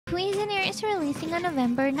Cuisineer is releasing on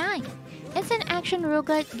November 9. It's an action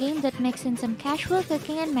roguelite game that mixes in some casual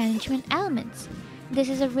cooking and management elements. This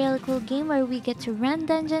is a really cool game where we get to run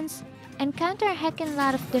dungeons, encounter a heckin'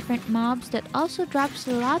 lot of different mobs that also drops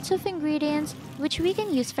lots of ingredients which we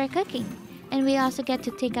can use for cooking. And we also get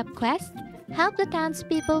to take up quests, help the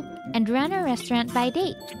townspeople, and run a restaurant by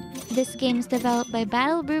day. This game is developed by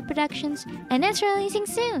BattleBrew Productions and it's releasing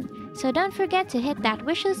soon, so don't forget to hit that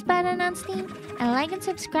wishlist button on Steam and like and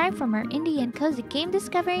subscribe for more indie and cozy game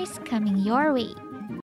discoveries coming your way.